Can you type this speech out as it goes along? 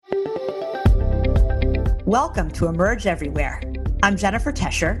Welcome to Emerge Everywhere. I'm Jennifer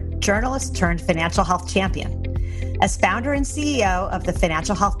Tescher, journalist turned financial health champion. As founder and CEO of the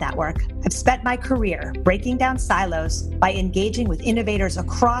Financial Health Network, I've spent my career breaking down silos by engaging with innovators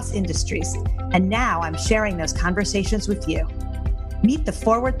across industries, and now I'm sharing those conversations with you. Meet the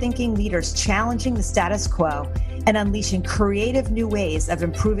forward-thinking leaders challenging the status quo and unleashing creative new ways of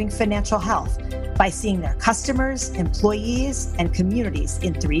improving financial health by seeing their customers, employees, and communities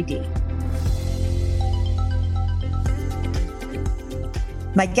in 3D.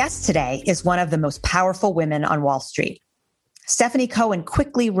 My guest today is one of the most powerful women on Wall Street. Stephanie Cohen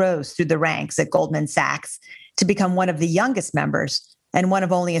quickly rose through the ranks at Goldman Sachs to become one of the youngest members and one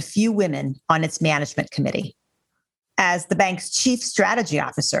of only a few women on its management committee. As the bank's chief strategy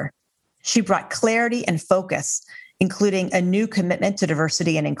officer, she brought clarity and focus, including a new commitment to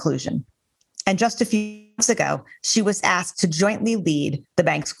diversity and inclusion. And just a few months ago, she was asked to jointly lead the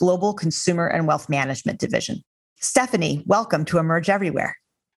bank's global consumer and wealth management division. Stephanie, welcome to Emerge Everywhere.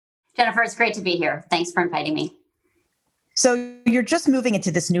 Jennifer, it's great to be here. Thanks for inviting me. So you're just moving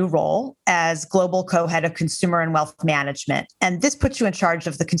into this new role as global co-head of consumer and wealth management, and this puts you in charge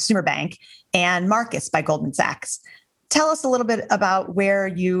of the consumer bank and Marcus by Goldman Sachs. Tell us a little bit about where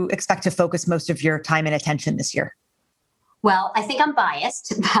you expect to focus most of your time and attention this year. Well, I think I'm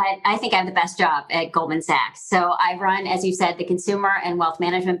biased, but I think I have the best job at Goldman Sachs. So I run, as you said, the consumer and wealth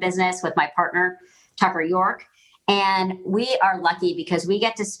management business with my partner, Tucker York. And we are lucky because we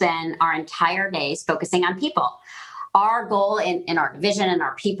get to spend our entire days focusing on people. Our goal in our division and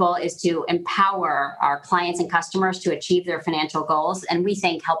our people is to empower our clients and customers to achieve their financial goals, and we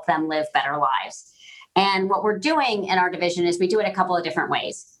think help them live better lives. And what we're doing in our division is we do it a couple of different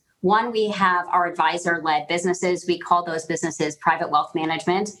ways. One, we have our advisor-led businesses. We call those businesses private wealth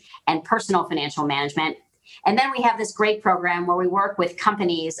management and personal financial management. And then we have this great program where we work with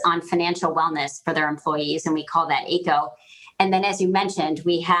companies on financial wellness for their employees, and we call that ACO. And then, as you mentioned,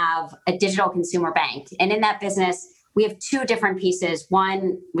 we have a digital consumer bank. And in that business, we have two different pieces.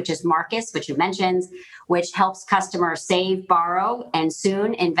 One, which is Marcus, which you mentioned, which helps customers save, borrow, and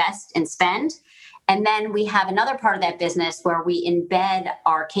soon invest and spend. And then we have another part of that business where we embed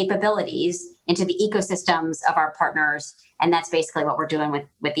our capabilities into the ecosystems of our partners. And that's basically what we're doing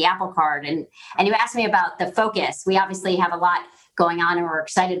with the Apple Card. And you asked me about the focus. We obviously have a lot going on and we're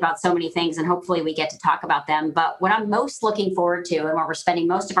excited about so many things, and hopefully we get to talk about them. But what I'm most looking forward to and where we're spending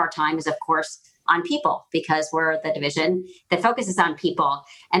most of our time is, of course, on people, because we're the division that focuses on people.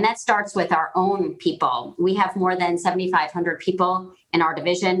 And that starts with our own people. We have more than 7,500 people in our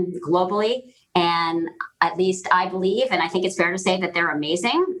division globally. And at least I believe, and I think it's fair to say that they're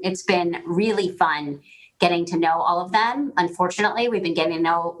amazing. It's been really fun getting to know all of them. Unfortunately, we've been getting to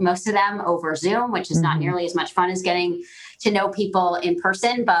know most of them over Zoom, which is not nearly as much fun as getting to know people in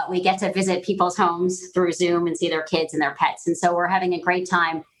person, but we get to visit people's homes through Zoom and see their kids and their pets. And so we're having a great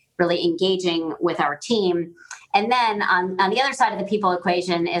time really engaging with our team. And then on the other side of the people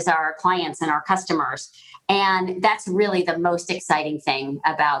equation is our clients and our customers. And that's really the most exciting thing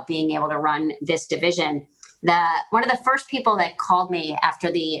about being able to run this division. One of the first people that called me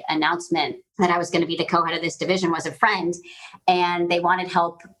after the announcement that I was going to be the co-head of this division was a friend, and they wanted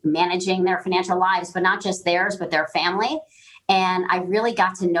help managing their financial lives, but not just theirs, but their family. And I really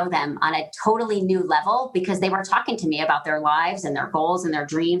got to know them on a totally new level because they were talking to me about their lives and their goals and their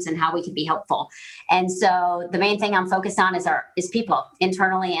dreams and how we could be helpful. And so the main thing I'm focused on is people,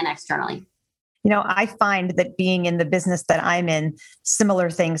 internally and externally. You know, I find that being in the business that I'm in,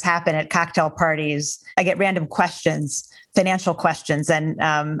 similar things happen at cocktail parties. I get random questions, financial questions. And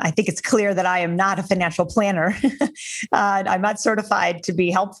I think it's clear that I am not a financial planner. I'm not certified to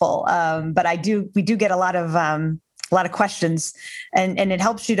be helpful. But we do get a lot of questions, and it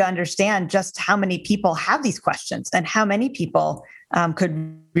helps you to understand just how many people have these questions and how many people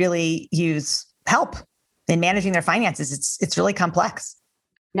could really use help in managing their finances. It's really complex.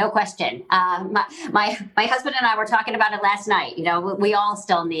 No question. My husband and I were talking about it last night. You know, we all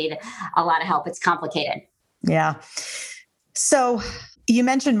still need a lot of help. It's complicated. Yeah. So you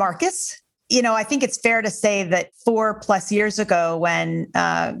mentioned Marcus. You know, I think it's fair to say that 4+ years ago when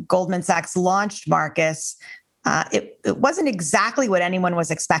Goldman Sachs launched Marcus, it wasn't exactly what anyone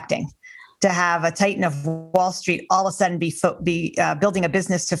was expecting, to have a titan of Wall Street all of a sudden be building a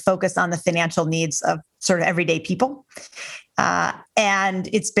business to focus on the financial needs of sort of everyday people. And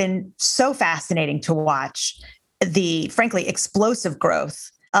it's been so fascinating to watch the, frankly, explosive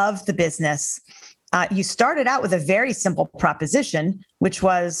growth of the business. You started out with a very simple proposition, which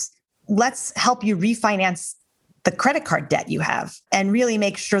was, let's help you refinance the credit card debt you have and really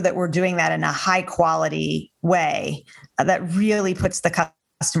make sure that we're doing that in a high quality way that really puts the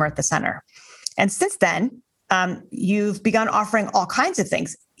customer at the center. And since then, you've begun offering all kinds of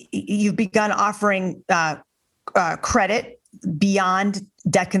things. You've begun offering credit beyond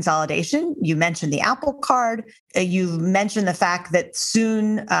debt consolidation. You mentioned the Apple Card. You mentioned the fact that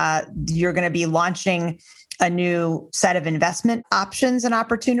soon you're going to be launching a new set of investment options and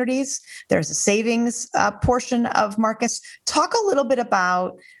opportunities. There's a savings portion of Marcus. Talk a little bit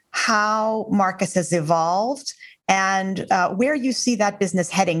about how Marcus has evolved and where you see that business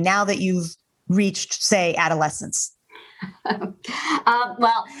heading now that you've reached, say, adolescence. I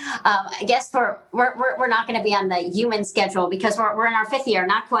guess we're not going to be on the human schedule because we're in our fifth year,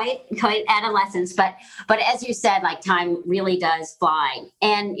 not quite adolescence, but as you said, like time really does fly.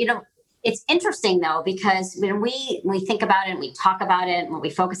 And it's interesting though, because when we think about it and we talk about it and what we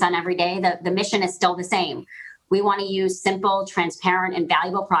focus on every day, the mission is still the same. We want to use simple, transparent, and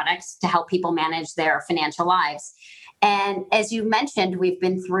valuable products to help people manage their financial lives. And as you mentioned, we've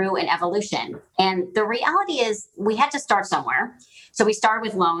been through an evolution. And the reality is we had to start somewhere. So we started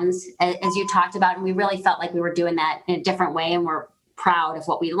with loans, as you talked about, and we really felt like we were doing that in a different way. And we're proud of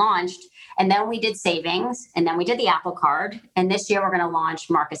what we launched. And then we did savings, and then we did the Apple Card. And this year we're going to launch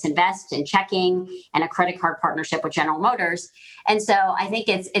Marcus Invest and checking and a credit card partnership with General Motors. And so I think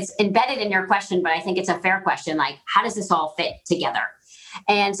it's embedded in your question, but I think it's a fair question. Like, how does this all fit together?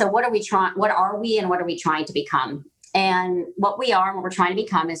 And so what are we and what are we trying to become? And what we are and what we're trying to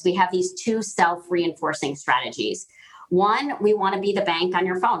become is we have these two self-reinforcing strategies. One, we want to be the bank on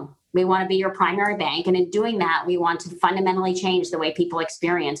your phone. We want to be your primary bank. And in doing that, we want to fundamentally change the way people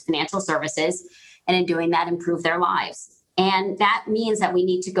experience financial services. And in doing that, improve their lives. And that means that we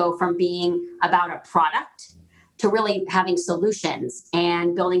need to go from being about a product to really having solutions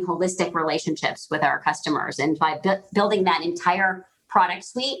and building holistic relationships with our customers. And by building that entire product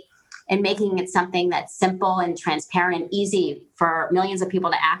suite, and making it something that's simple and transparent and easy for millions of people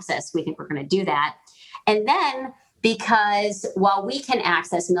to access, we think we're going to do that. And then, because while we can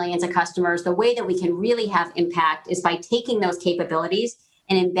access millions of customers, the way that we can really have impact is by taking those capabilities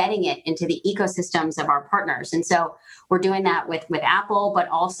and embedding it into the ecosystems of our partners. And so we're doing that with Apple, but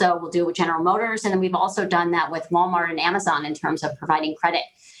also we'll do it with General Motors. And then we've also done that with Walmart and Amazon in terms of providing credit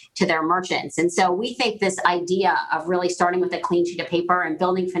to their merchants. And so we think this idea of really starting with a clean sheet of paper and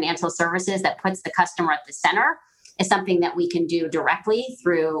building financial services that puts the customer at the center is something that we can do directly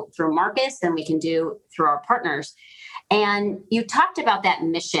through Marcus, and we can do through our partners. And you talked about that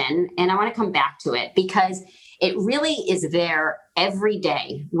mission, and I want to come back to it because it really is there every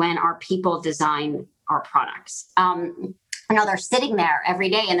day when our people design our products. They're sitting there every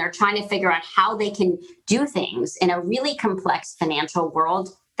day and they're trying to figure out how they can do things in a really complex financial world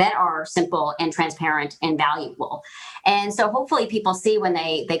that are simple and transparent and valuable. And so hopefully people see when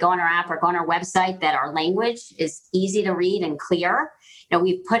they go on our app or go on our website that our language is easy to read and clear.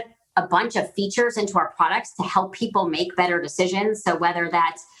 We've put a bunch of features into our products to help people make better decisions. So whether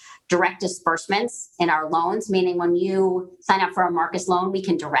that's direct disbursements in our loans, meaning when you sign up for a Marcus loan, we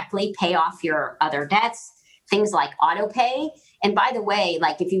can directly pay off your other debts, things like auto pay. And by the way,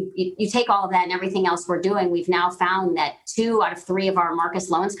 like if you take all of that and everything else we're doing, we've now found that 2 out of 3 of our Marcus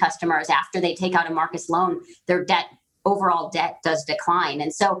Loans customers, after they take out a Marcus loan, their overall debt does decline.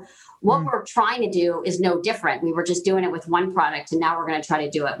 And so what we're trying to do is no different. We were just doing it with one product, and now we're going to try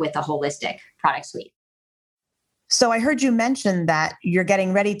to do it with a holistic product suite. So I heard you mention that you're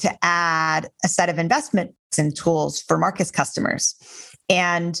getting ready to add a set of investments and tools for Marcus customers.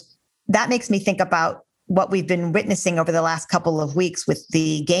 And that makes me think about what we've been witnessing over the last couple of weeks with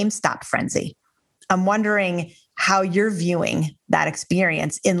the GameStop frenzy. I'm wondering how you're viewing that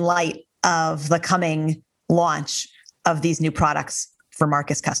experience in light of the coming launch of these new products for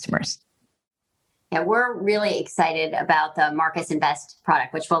Marcus customers. Yeah, we're really excited about the Marcus Invest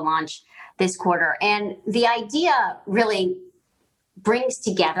product, which will launch this quarter. And the idea really brings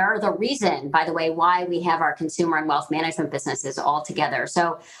together the reason, by the way, why we have our consumer and wealth management businesses all together.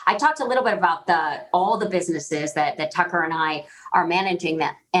 So I talked a little bit about all the businesses that Tucker and I are managing,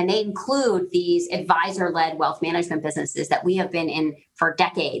 that, and they include these advisor-led wealth management businesses that we have been in for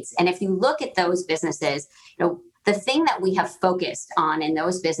decades. And if you look at those businesses, the thing that we have focused on in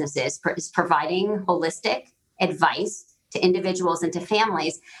those businesses is providing holistic advice to individuals and to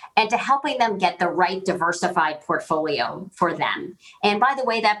families, and to helping them get the right diversified portfolio for them. And by the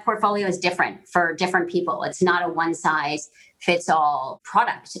way, that portfolio is different for different people. It's not a one-size-fits-all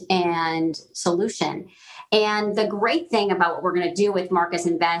product and solution. And the great thing about what we're going to do with Marcus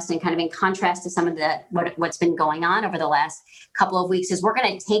Invest, and kind of in contrast to some of what's been going on over the last couple of weeks, is we're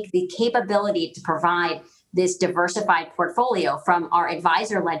going to take the capability to provide this diversified portfolio from our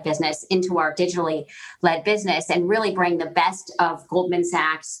advisor-led business into our digitally led business, and really bring the best of Goldman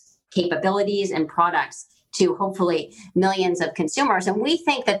Sachs capabilities and products to hopefully millions of consumers. And we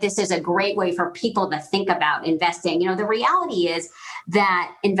think that this is a great way for people to think about investing. The reality is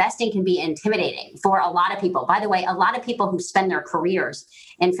that investing can be intimidating for a lot of people. By the way, a lot of people who spend their careers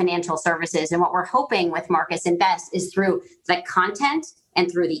in financial services. And what we're hoping with Marcus Invest is through the content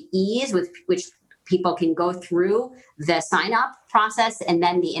and through the ease with which people can go through the sign up process and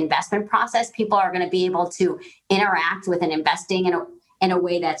then the investment process. People are going to be able to interact with an investing in a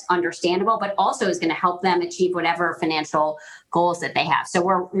way that's understandable, but also is going to help them achieve whatever financial goals that they have. So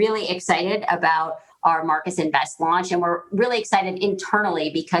we're really excited about our Marcus Invest launch, and we're really excited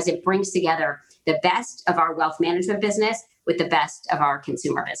internally because it brings together the best of our wealth management business with the best of our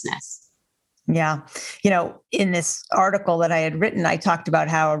consumer business. Yeah. In this article that I had written, I talked about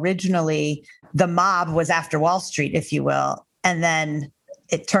how originally the mob was after Wall Street, if you will, and then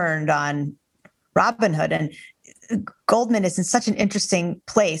it turned on Robinhood. And Goldman is in such an interesting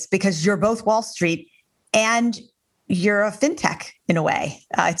place because you're both Wall Street and you're a fintech in a way.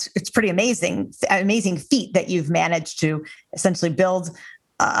 It's pretty amazing feat that you've managed to essentially build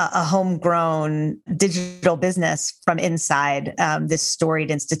a homegrown digital business from inside this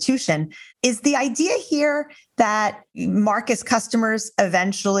storied institution. Is the idea here that Marcus customers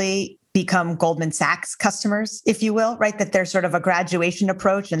eventually become Goldman Sachs customers, if you will, right? That there's sort of a graduation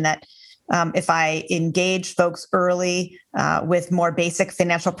approach, and that if I engage folks early with more basic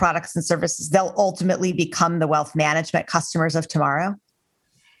financial products and services, they'll ultimately become the wealth management customers of tomorrow?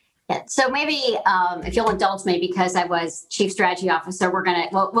 Yeah. So maybe if you'll indulge me, because I was chief strategy officer,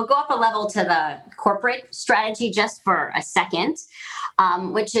 we'll go up a level to the corporate strategy just for a second,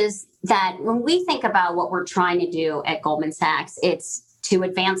 which is that when we think about what we're trying to do at Goldman Sachs, it's to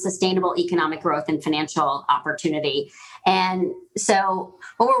advance sustainable economic growth and financial opportunity. And so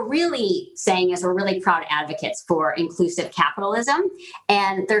what we're really saying is we're really proud advocates for inclusive capitalism.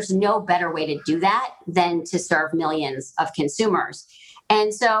 And there's no better way to do that than to serve millions of consumers.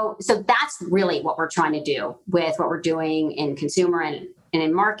 And so that's really what we're trying to do with what we're doing in consumer and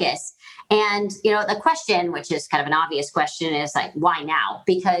in Marcus. And, the question, which is kind of an obvious question, is like, why now?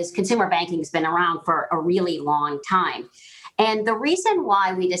 Because consumer banking has been around for a really long time. And the reason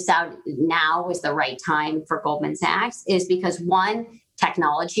why we decided now was the right time for Goldman Sachs is because, one,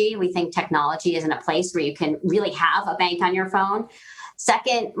 technology. We think technology is in a place where you can really have a bank on your phone.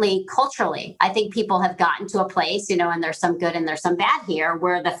 Secondly, culturally, I think people have gotten to a place, and there's some good and there's some bad here,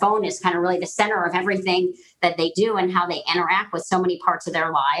 where the phone is kind of really the center of everything that they do and how they interact with so many parts of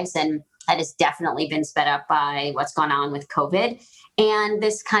their lives. And that has definitely been sped up by what's gone on with COVID. And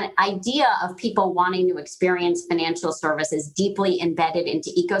this kind of idea of people wanting to experience financial services deeply embedded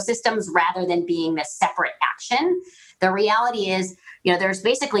into ecosystems rather than being this separate action. The reality is, there's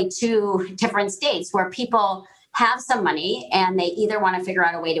basically two different states where people have some money and they either want to figure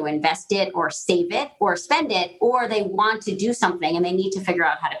out a way to invest it or save it or spend it, or they want to do something and they need to figure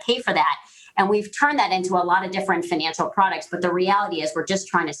out how to pay for that. And we've turned that into a lot of different financial products. But the reality is we're just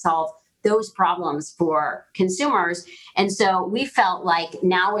trying to solve those problems for consumers. And so we felt like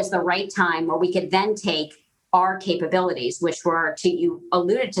now is the right time where we could then take our capabilities, which were, you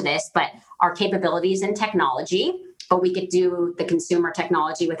alluded to this, but our capabilities in technology, but we could do the consumer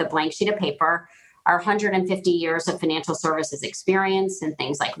technology with a blank sheet of paper, our 150 years of financial services experience and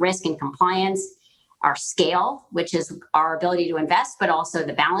things like risk and compliance, our scale, which is our ability to invest, but also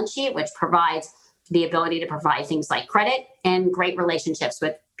the balance sheet, which provides the ability to provide things like credit and great relationships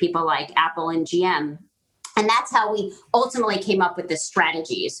with people like Apple and GM. And that's how we ultimately came up with the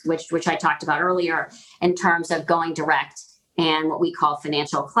strategies, which I talked about earlier in terms of going direct and what we call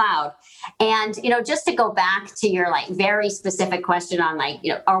financial cloud. And, just to go back to your very specific question on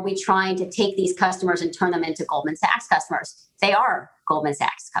are we trying to take these customers and turn them into Goldman Sachs customers? They are Goldman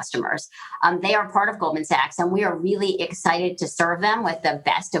Sachs customers. They are part of Goldman Sachs, and we are really excited to serve them with the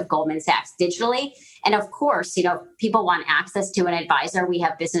best of Goldman Sachs digitally. And of course, people want access to an advisor. We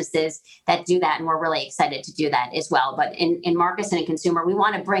have businesses that do that, and we're really excited to do that as well. But in Marcus and in consumer, we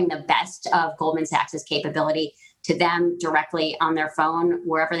want to bring the best of Goldman Sachs's capability to them directly on their phone,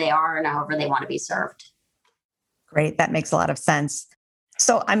 wherever they are and however they want to be served. Great. That makes a lot of sense.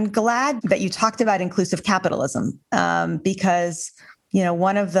 So I'm glad that you talked about inclusive capitalism because,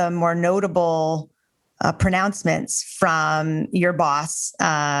 one of the more notable pronouncements from your boss,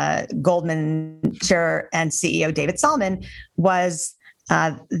 Goldman Chair and CEO David Solomon, was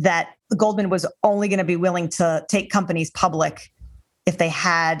that Goldman was only going to be willing to take companies public if they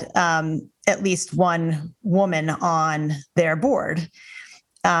had at least one woman on their board.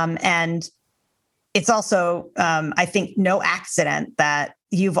 And it's also, I think, no accident that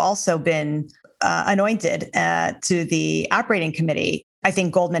you've also been anointed to the operating committee. I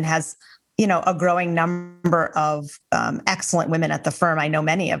think Goldman has, a growing number of excellent women at the firm. I know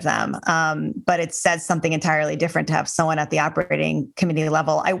many of them, but it says something entirely different to have someone at the operating committee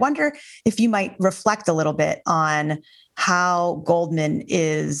level. I wonder if you might reflect a little bit on how Goldman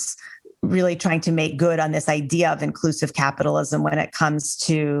is really trying to make good on this idea of inclusive capitalism when it comes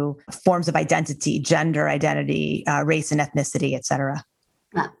to forms of identity, gender identity, race and ethnicity, et cetera.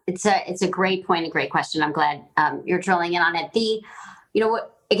 It's a great point, a great question. I'm glad you're drilling in on it.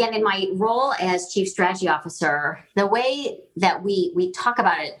 Again, in my role as Chief Strategy Officer, the way that we talk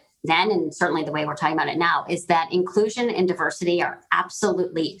about it then, and certainly the way we're talking about it now, is that inclusion and diversity are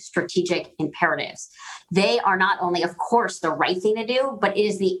absolutely strategic imperatives. They are not only, of course, the right thing to do, but it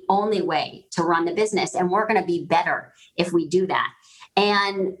is the only way to run the business. And we're going to be better if we do that.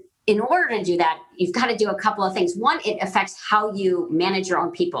 And in order to do that, you've got to do a couple of things. One, it affects how you manage your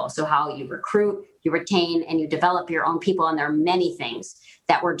own people. So how you recruit, you retain, and you develop your own people. And there are many things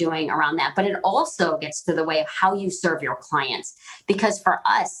that we're doing around that. But it also gets to the way of how you serve your clients. Because for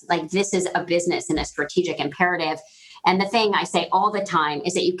us, this is a business and a strategic imperative. And the thing I say all the time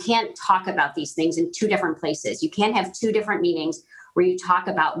is that you can't talk about these things in two different places. You can't have two different meetings where you talk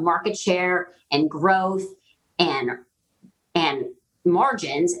about market share and growth and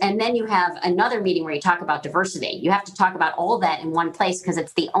margins, and then you have another meeting where you talk about diversity. You have to talk about all that in one place because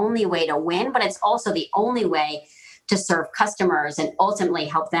it's the only way to win, but it's also the only way to serve customers and ultimately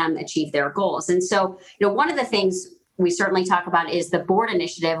help them achieve their goals. And so, one of the things we certainly talk about is the board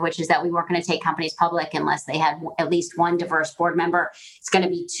initiative, which is that we weren't going to take companies public unless they had at least one diverse board member. It's going to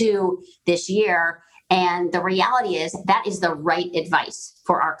be 2 this year. And the reality is that is the right advice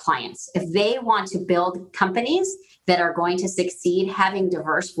for our clients. If they want to build companies that are going to succeed, having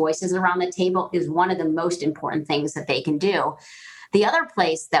diverse voices around the table is one of the most important things that they can do. The other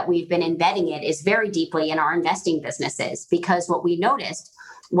place that we've been embedding it is very deeply in our investing businesses, because what we noticed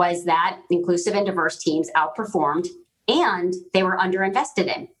was that inclusive and diverse teams outperformed and they were underinvested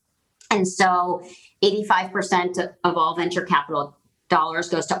in. And so 85% of all venture capital dollars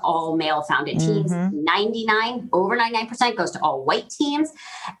goes to all male-founded teams. Over 99% goes to all white teams.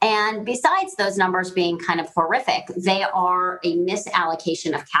 And besides those numbers being kind of horrific, they are a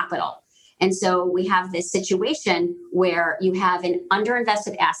misallocation of capital. And so we have this situation where you have an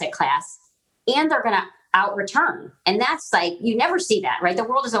underinvested asset class and they're going to out-return. And that's you never see that, right? The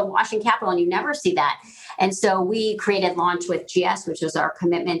world is awash in capital and you never see that. And so we created Launch with GS, which was our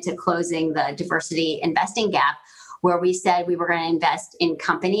commitment to closing the diversity investing gap, where we said we were going to invest in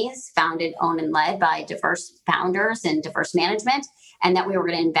companies founded, owned, and led by diverse founders and diverse management, and that we were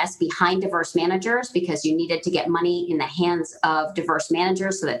going to invest behind diverse managers because you needed to get money in the hands of diverse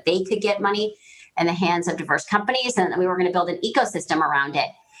managers so that they could get money in the hands of diverse companies, and that we were going to build an ecosystem around it.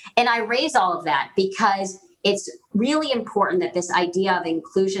 And I raise all of that because it's really important that this idea of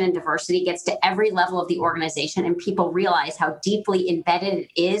inclusion and diversity gets to every level of the organization and people realize how deeply embedded it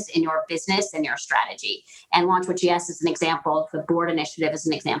is in your business and your strategy. And Launch with GS is an example. The board initiative is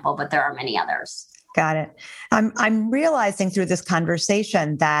an example, but there are many others. Got it. I'm realizing through this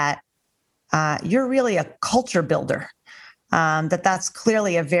conversation that you're really a culture builder. That's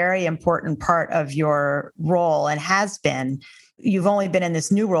clearly a very important part of your role and has been. You've only been in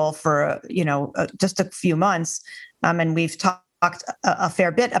this new role for, just a few months. And we've talked a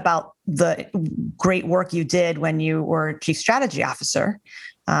fair bit about the great work you did when you were Chief Strategy Officer,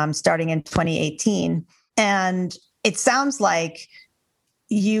 starting in 2018. And it sounds like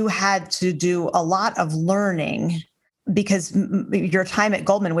you had to do a lot of learning because your time at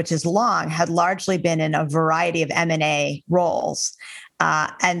Goldman, which is long, had largely been in a variety of M&A roles.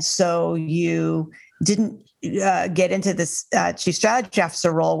 And so you didn't get into this Chief Strategy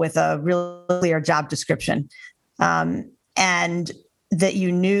Officer role with a real clear job description. And that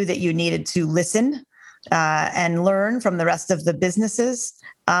you knew that you needed to listen and learn from the rest of the businesses,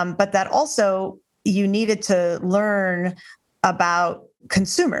 but that also you needed to learn about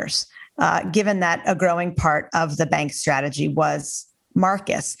consumers, given that a growing part of the bank strategy was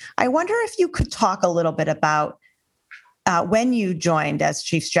Marcus. I wonder if you could talk a little bit about when you joined as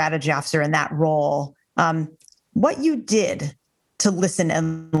Chief Strategy Officer in that role, what you did to listen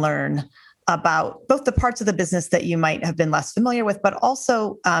and learn about both the parts of the business that you might have been less familiar with, but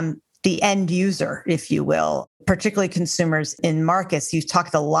also the end user, if you will, particularly consumers in Marcus. You've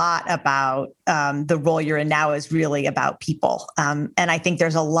talked a lot about the role you're in now is really about people. And I think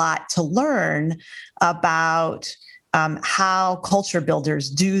there's a lot to learn about how culture builders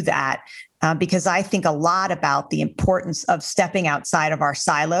do that, because I think a lot about the importance of stepping outside of our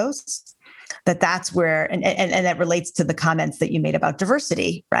silos that's where, and that relates to the comments that you made about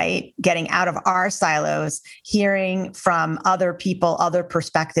diversity, right? Getting out of our silos, hearing from other people, other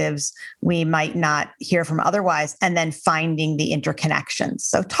perspectives we might not hear from otherwise, and then finding the interconnections.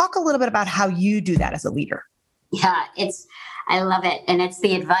 So talk a little bit about how you do that as a leader. Yeah, I love it. And it's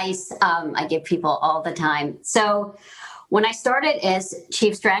the advice I give people all the time. So when I started as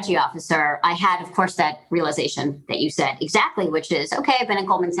Chief Strategy Officer, I had, of course, that realization that you said exactly, which is, okay, I've been at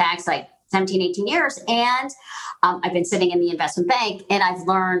Goldman Sachs like 17, 18 years, and I've been sitting in the investment bank, and I've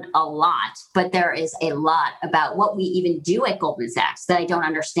learned a lot, but there is a lot about what we even do at Goldman Sachs that I don't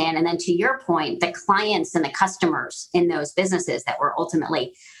understand. And then to your point, the clients and the customers in those businesses that we're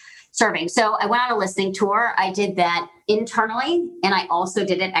ultimately serving. So I went on a listening tour. I did that internally, and I also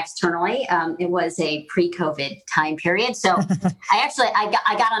did it externally. It was a pre-COVID time period. So I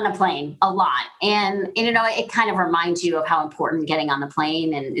got on a plane a lot. And, it kind of reminds you of how important getting on the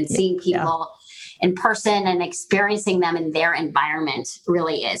plane and seeing people in person and experiencing them in their environment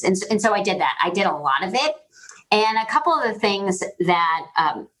really is. And so I did that. I did a lot of it. And a couple of the things that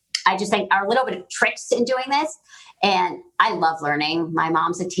I just think are a little bit of tricks in doing this. And I love learning. My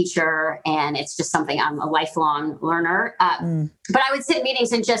mom's a teacher, and it's just something, I'm a lifelong learner. But I would sit in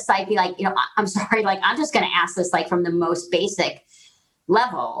meetings and just be like, I'm sorry, I'm just going to ask this from the most basic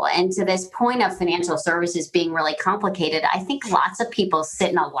level. And to this point of financial services being really complicated, I think lots of people sit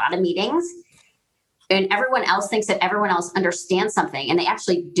in a lot of meetings and everyone else thinks that everyone else understands something, and they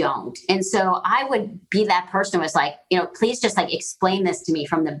actually don't. And so I would be that person who was like, please just explain this to me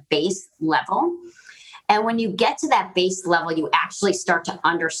from the base level. And when you get to that base level, you actually start to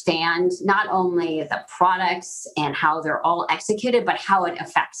understand not only the products and how they're all executed, but how it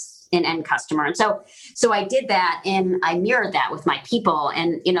affects an end customer. And so I did that, and I mirrored that with my people.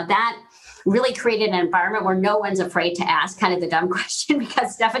 And, that really created an environment where no one's afraid to ask kind of the dumb question,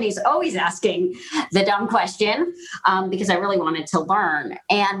 because Stephanie's always asking the dumb question, because I really wanted to learn.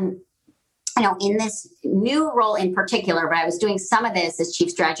 And in this new role in particular, but I was doing some of this as Chief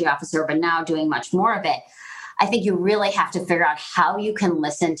Strategy Officer, but now doing much more of it, I think you really have to figure out how you can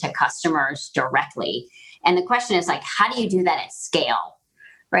listen to customers directly. And the question is how do you do that at scale?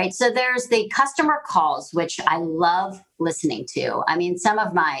 Right. So there's the customer calls, which I love listening to. I mean, some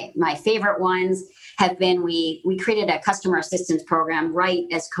of my favorite ones have been, we created a customer assistance program right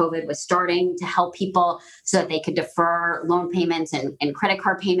as COVID was starting to help people so that they could defer loan payments and credit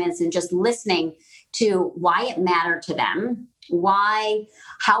card payments, and just listening to why it mattered to them,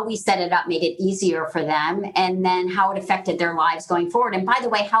 how we set it up made it easier for them, and then how it affected their lives going forward. And by the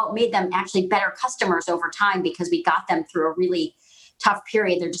way, how it made them actually better customers over time, because we got them through a really tough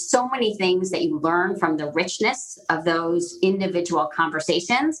period. There's just so many things that you learn from the richness of those individual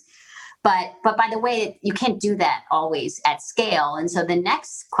conversations. But by the way, you can't do that always at scale. And so the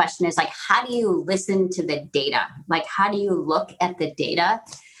next question is how do you listen to the data? How do you look at the data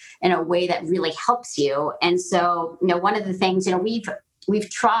in a way that really helps you? And so, one of the things, we've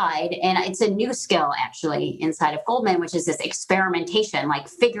tried, and it's a new skill actually inside of Goldman, which is this experimentation,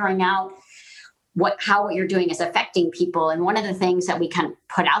 figuring out how what you're doing is affecting people. And one of the things that we kind of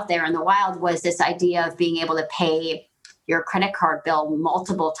put out there in the wild was this idea of being able to pay your credit card bill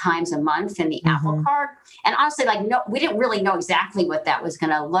multiple times a month in the Apple Card. And honestly, no, we didn't really know exactly what that was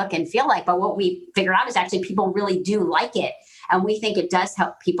going to look and feel like. But what we figured out is actually people really do like it. And we think it does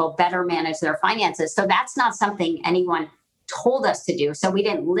help people better manage their finances. So that's not something anyone told us to do. So we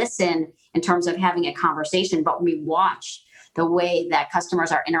didn't listen in terms of having a conversation, but we watched the way that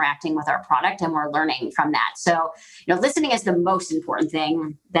customers are interacting with our product, and we're learning from that. So, listening is the most important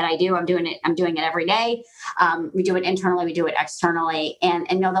thing that I do. I'm doing it every day. We do it internally, we do it externally. And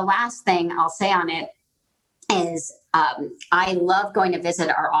the last thing I'll say on it is I love going to visit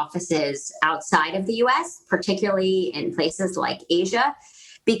our offices outside of the US, particularly in places like Asia,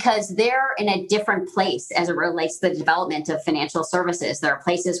 because they're in a different place as it relates to the development of financial services. There are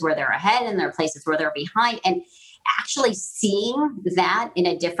places where they're ahead, and there are places where they're behind. And actually seeing that in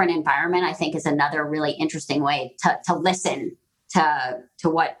a different environment, I think, is another really interesting way to listen to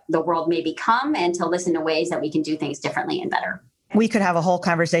what the world may become, and to listen to ways that we can do things differently and better. We could have a whole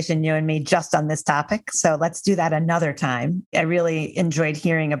conversation, you and me, just on this topic. So let's do that another time. I really enjoyed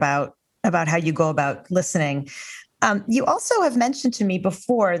hearing about how you go about listening. You also have mentioned to me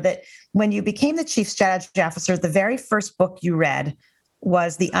before that when you became the Chief Strategy Officer, the very first book you read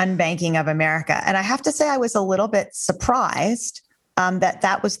was The Unbanking of America. And I have to say, I was a little bit surprised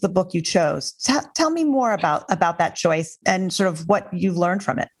that was the book you chose. Tell me more about that choice and sort of what you learned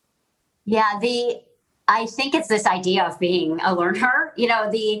from it. Yeah, I think it's this idea of being a learner.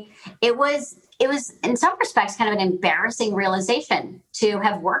 It it was in some respects kind of an embarrassing realization to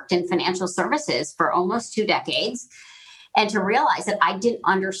have worked in financial services for almost 2 decades and to realize that I didn't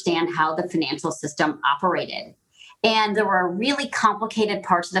understand how the financial system operated. And there were really complicated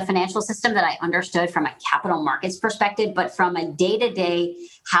parts of the financial system that I understood from a capital markets perspective, but from a day-to-day,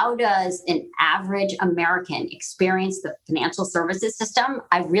 how does an average American experience the financial services system?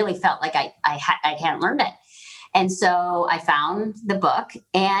 I really felt like I hadn't learned it. And so I found the book,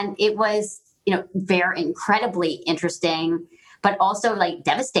 and it was, very incredibly interesting, but also like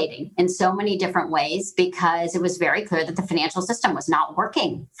devastating in so many different ways, because it was very clear that the financial system was not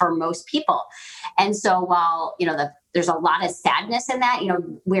working for most people. And so while, there's a lot of sadness in that,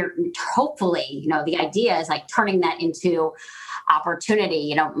 we're hopefully, the idea is like turning that into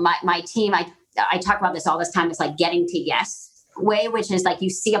opportunity. My team, I talk about this time. It's like getting to yes way, which is like you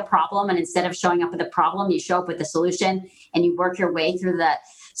see a problem, and instead of showing up with a problem, you show up with the solution and you work your way through the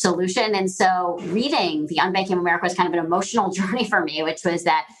solution. And so reading The Unbanking America was kind of an emotional journey for me, which was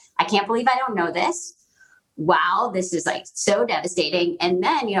that I can't believe I don't know this. Wow, this is like so devastating. And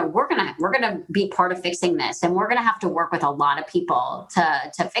then, we're gonna be part of fixing this, and we're gonna have to work with a lot of people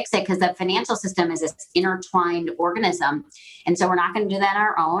to fix it, because the financial system is this intertwined organism. And so we're not going to do that on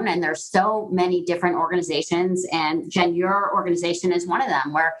our own. And there's so many different organizations, and Jen, your organization is one of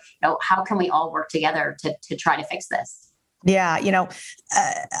them, where, how can we all work together to try to fix this? Yeah,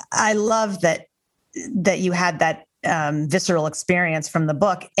 I love that you had that visceral experience from the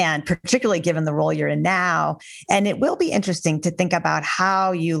book, and particularly given the role you're in now. And it will be interesting to think about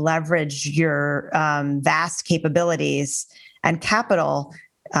how you leverage your vast capabilities and capital.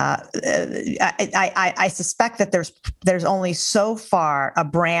 I suspect that there's only so far a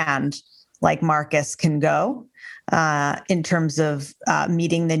brand like Marcus can go in terms of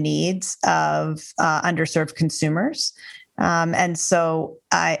meeting the needs of underserved consumers. And so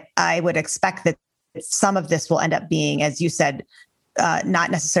I would expect that some of this will end up being, as you said,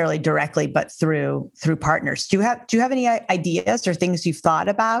 not necessarily directly, but through partners. Do you have any ideas or things you've thought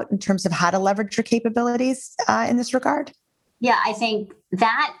about in terms of how to leverage your capabilities in this regard? Yeah, I think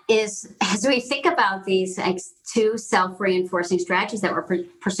that is, as we think about these two self-reinforcing strategies that we're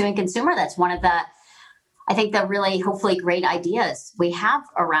pursuing consumer, that's one of the really hopefully great ideas we have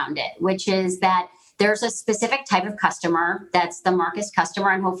around it, which is that there's a specific type of customer that's the Marcus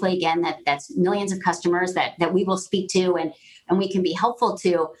customer. And hopefully, again, that's millions of customers that we will speak to and we can be helpful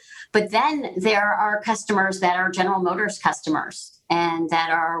to. But then there are customers that are General Motors customers and that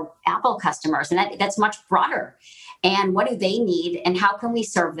are Apple customers. And that's much broader. And what do they need? And how can we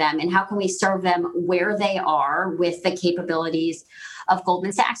serve them? And how can we serve them where they are with the capabilities of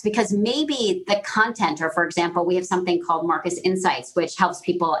Goldman Sachs? Because maybe the content, or for example, we have something called Marcus Insights, which helps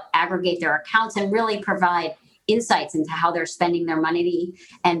people aggregate their accounts and really provide insights into how they're spending their money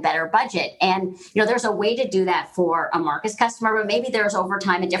and better budget. And, there's a way to do that for a Marcus customer, but maybe there's over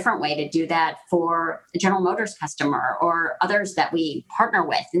time a different way to do that for a General Motors customer or others that we partner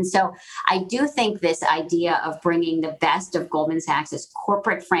with. And so I do think this idea of bringing the best of Goldman Sachs'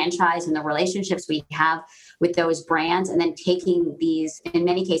 corporate franchise and the relationships we have with those brands, and then taking these, in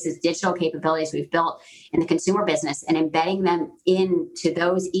many cases, digital capabilities we've built in the consumer business and embedding them into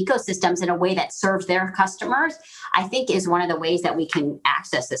those ecosystems in a way that serves their customers, I think is one of the ways that we can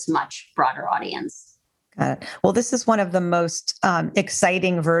access this much broader audience. Got it. Well, this is one of the most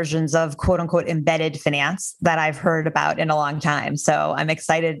exciting versions of "quote unquote" embedded finance that I've heard about in a long time. So I'm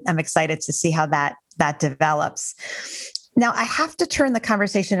excited to see how that develops. Now, I have to turn the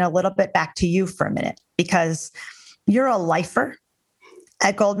conversation a little bit back to you for a minute, because you're a lifer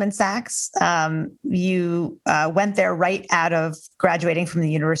at Goldman Sachs. You went there right out of graduating from the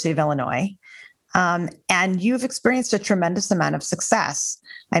University of Illinois. And you've experienced a tremendous amount of success.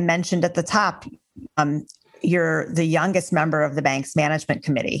 I mentioned at the top, you're the youngest member of the bank's management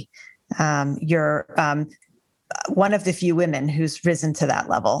committee. You're one of the few women who's risen to that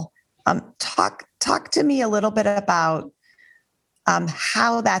level. Talk to me a little bit about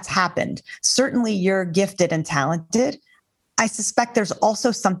how that's happened. Certainly you're gifted and talented. I suspect there's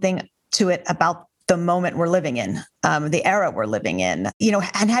also something to it about the moment we're living in, the era we're living in,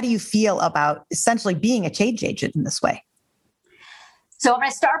 and how do you feel about essentially being a change agent in this way? So I'm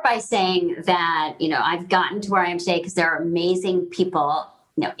going to start by saying that, I've gotten to where I am today because there are amazing people,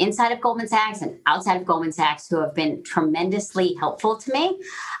 inside of Goldman Sachs and outside of Goldman Sachs who have been tremendously helpful to me.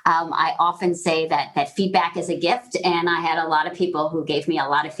 I often say that feedback is a gift, and I had a lot of people who gave me a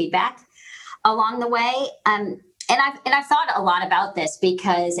lot of feedback along the way. And I've thought a lot about this,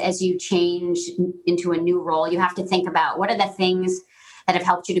 because as you change into a new role, you have to think about what are the things that have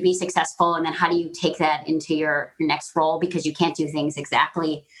helped you to be successful, and then how do you take that into your next role, because you can't do things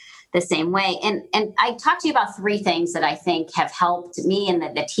exactly the same way. And I talked to you about three things that I think have helped me and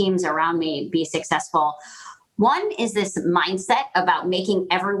the teams around me be successful. One is this mindset about making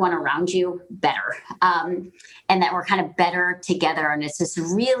everyone around you better, and that we're kind of better together. And it's this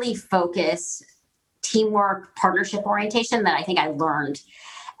really focused teamwork, partnership orientation that I think I learned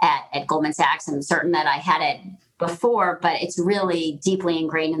at Goldman Sachs. I'm certain that I had it before, but it's really deeply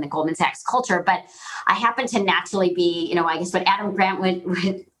ingrained in the Goldman Sachs culture. But I happen to naturally be, I guess what Adam Grant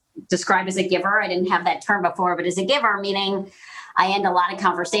would describe as a giver. I didn't have that term before, but as a giver, meaning I end a lot of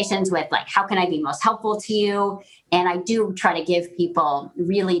conversations with like, how can I be most helpful to you? And I do try to give people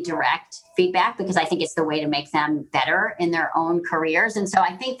really direct feedback because I think it's the way to make them better in their own careers. And so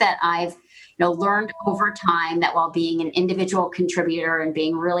I think that I've learned over time that while being an individual contributor and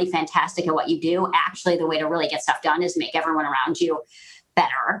being really fantastic at what you do, actually the way to really get stuff done is make everyone around you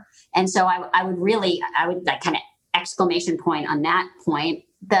better. And so I would like kind of exclamation point on that point.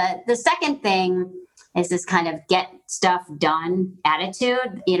 The second thing is this kind of get stuff done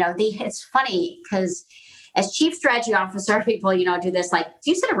attitude. It's funny because as chief strategy officer, people, do this like, do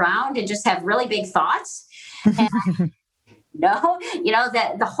you sit around and just have really big thoughts? And no,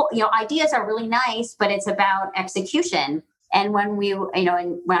 that the whole, ideas are really nice, but it's about execution. And when when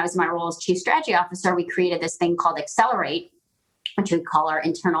I was in my role as chief strategy officer, we created this thing called Accelerate, which we call our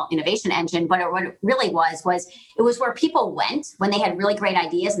internal innovation engine. But what it really was it was where people went when they had really great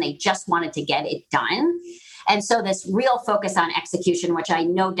ideas and they just wanted to get it done. And so this real focus on execution, which I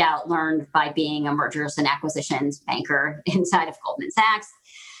no doubt learned by being a mergers and acquisitions banker inside of Goldman Sachs.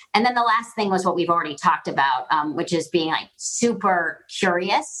 And then the last thing was what we've already talked about, which is being like super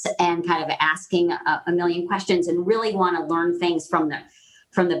curious and kind of asking a million questions and really want to learn things from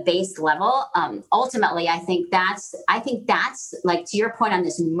the base level. Ultimately, I think that's like, to your point on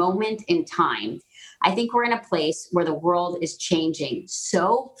this moment in time, I think we're in a place where the world is changing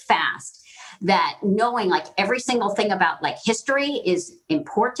so fast that knowing like every single thing about like history is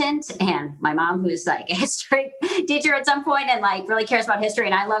important. And my mom, who's like a history teacher at some point and like really cares about history,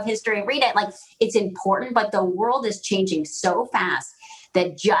 and I love history and read it, like it's important, but the world is changing so fast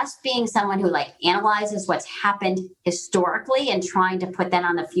that just being someone who like analyzes what's happened historically and trying to put that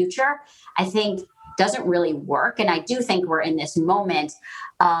on the future, I think doesn't really work. And I do think we're in this moment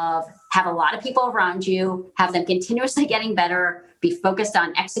of have a lot of people around you, have them continuously getting better, be focused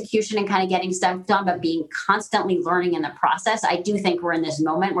on execution and kind of getting stuff done, but being constantly learning in the process. I do think we're in this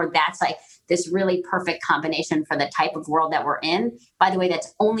moment where that's like this really perfect combination for the type of world that we're in. By the way,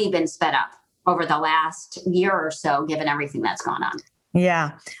 that's only been sped up over the last year or so, given everything that's gone on.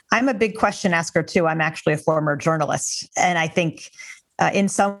 Yeah, I'm a big question asker too. I'm actually a former journalist. And I think in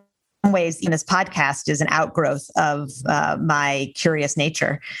some ways, this podcast is an outgrowth of my curious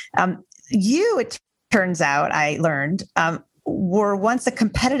nature. You, it turns out, I learned, were once a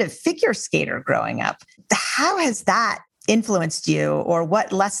competitive figure skater growing up. How has that influenced you, or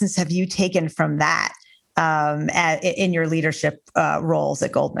what lessons have you taken from that in your leadership roles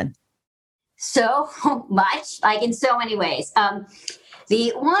at Goldman? So much, like in so many ways.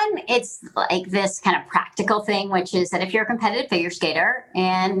 The one, it's like this kind of practical thing, which is that if you're a competitive figure skater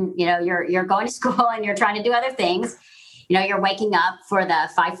and, you're going to school and you're trying to do other things, you're waking up for the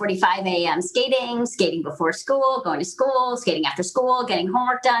 5:45 a.m. skating before school, going to school, skating after school, getting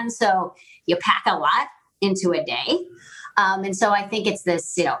homework done. So you pack a lot into a day. And so I think it's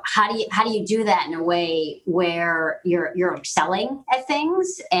this, how do you do that in a way where you're excelling at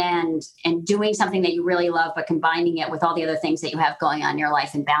things and doing something that you really love, but combining it with all the other things that you have going on in your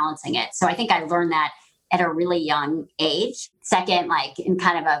life and balancing it. So I think I learned that at a really young age. Second, like in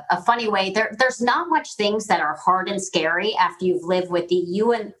kind of a funny way, there's not much things that are hard and scary after you've lived with the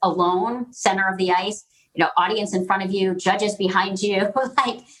you and alone center of the ice, audience in front of you, judges behind you,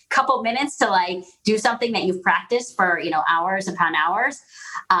 like a couple minutes to like do something that you've practiced for, hours upon hours.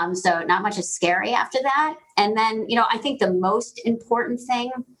 So not much is scary after that. And then, I think the most important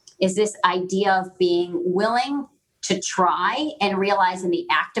thing is this idea of being willing to try and realize in the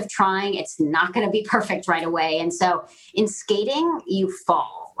act of trying, it's not going to be perfect right away. And so in skating, you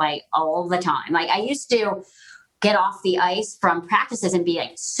fall like all the time. Like I used to get off the ice from practices and be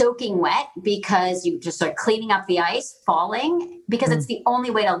like soaking wet because you just start cleaning up the ice, falling, because it's the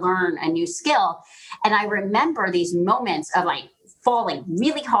only way to learn a new skill. And I remember these moments of like falling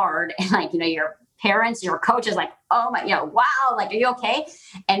really hard and like, your parents, your coach is like, oh my, wow, like, are you okay?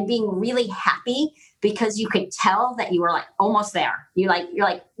 And being really happy because you could tell that you were like almost there. You're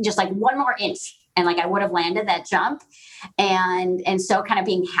like just like one more inch. And like I would have landed that jump. And so kind of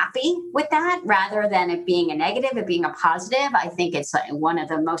being happy with that rather than it being a negative, it being a positive, I think it's like one of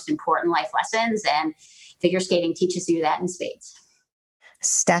the most important life lessons. And figure skating teaches you that in spades.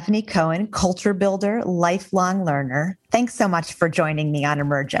 Stephanie Cohen, culture builder, lifelong learner. Thanks so much for joining me on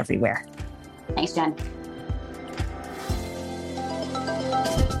Emerge Everywhere. Thanks, Jen.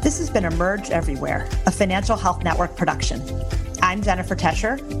 This has been Emerge Everywhere, a Financial Health Network production. I'm Jennifer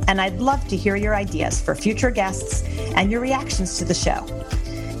Tescher, and I'd love to hear your ideas for future guests and your reactions to the show.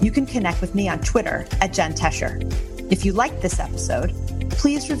 You can connect with me on Twitter at Jen Tescher. If you liked this episode,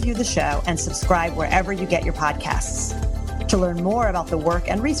 please review the show and subscribe wherever you get your podcasts. To learn more about the work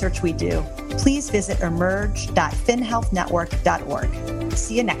and research we do, please visit emerge.finhealthnetwork.org.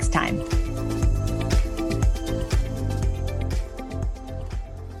 See you next time.